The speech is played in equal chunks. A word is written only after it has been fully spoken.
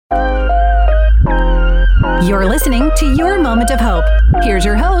You're listening to Your Moment of Hope. Here's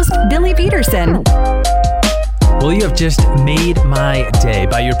your host, Billy Peterson. Well, you have just made my day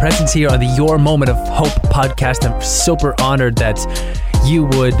by your presence here on the Your Moment of Hope podcast. I'm super honored that you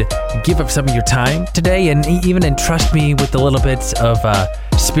would give up some of your time today and even entrust me with a little bit of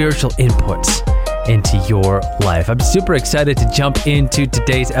spiritual inputs into your life. I'm super excited to jump into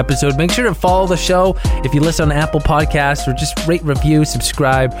today's episode. Make sure to follow the show if you listen on Apple Podcasts, or just rate, review,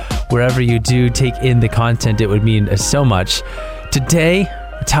 subscribe wherever you do take in the content. It would mean so much. Today,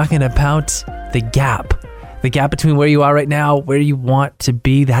 we're talking about the gap between where you are right now, where you want to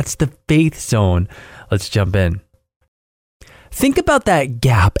be. That's the faith zone. Let's jump in. Think about that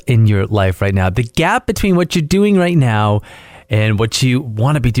gap in your life right now, the gap between what you're doing right now and what you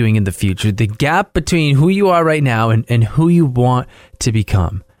want to be doing in the future, the gap between who you are right now and who you want to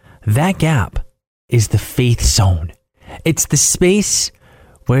become. That gap is the faith zone. It's the space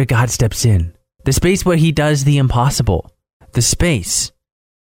where God steps in, the space where he does the impossible, the space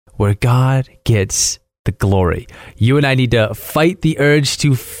where God gets the glory. You and I need to fight the urge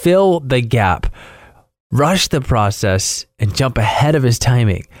to fill the gap, rush the process, and jump ahead of his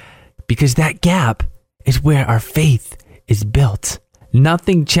timing, because that gap is where our faith is built.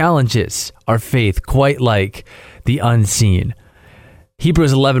 Nothing challenges our faith quite like the unseen.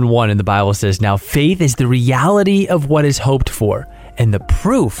 Hebrews 11:1 in the Bible says, "Now faith is the reality of what is hoped for and the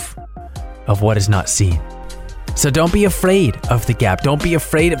proof of what is not seen." So don't be afraid of the gap. Don't be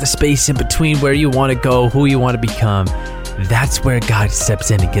afraid of the space in between where you want to go, who you want to become. That's where God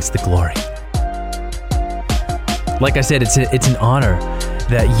steps in and gets the glory. Like I said, it's an honor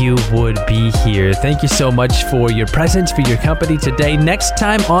that you would be here. Thank you so much for your presence, for your company today. Next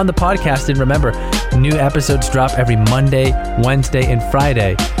time on the podcast, and remember, new episodes drop every Monday, Wednesday, and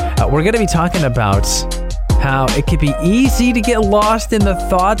Friday. We're going to be talking about how it can be easy to get lost in the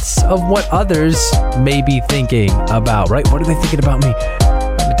thoughts of what others may be thinking about, right? What are they thinking about me?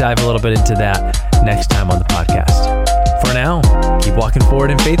 I'm going to dive a little bit into that next time on the podcast. For now, keep walking forward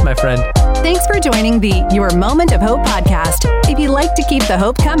in faith, my friend. Thanks for joining the Your Moment of Hope podcast. If you'd like to keep the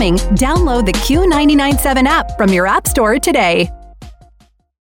hope coming, download the Q997 app from your app store today.